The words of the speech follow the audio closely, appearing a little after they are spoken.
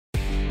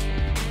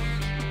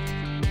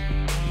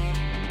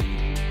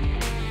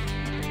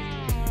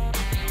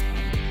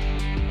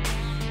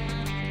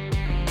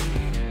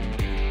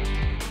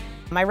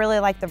I really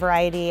like the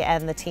variety,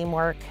 and the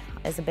teamwork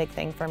is a big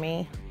thing for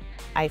me.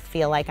 I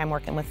feel like I'm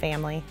working with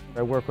family.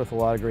 I work with a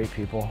lot of great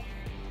people.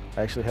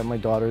 I actually have my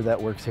daughter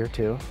that works here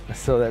too,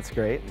 so that's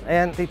great.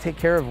 And they take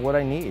care of what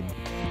I need.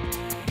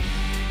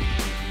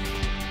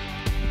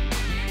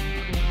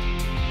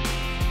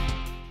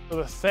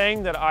 The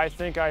thing that I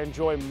think I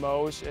enjoy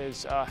most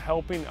is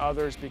helping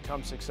others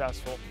become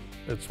successful.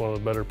 It's one of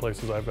the better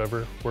places I've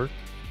ever worked.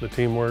 The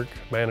teamwork,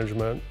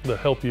 management, the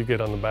help you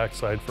get on the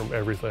backside from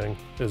everything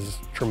is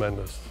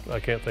tremendous. I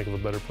can't think of a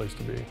better place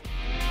to be.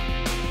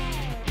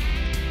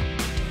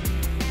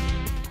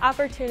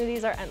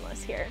 Opportunities are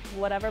endless here.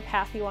 Whatever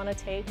path you want to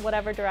take,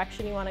 whatever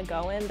direction you want to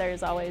go in,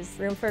 there's always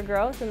room for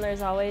growth, and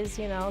there's always,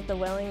 the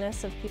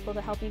willingness of people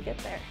to help you get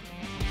there.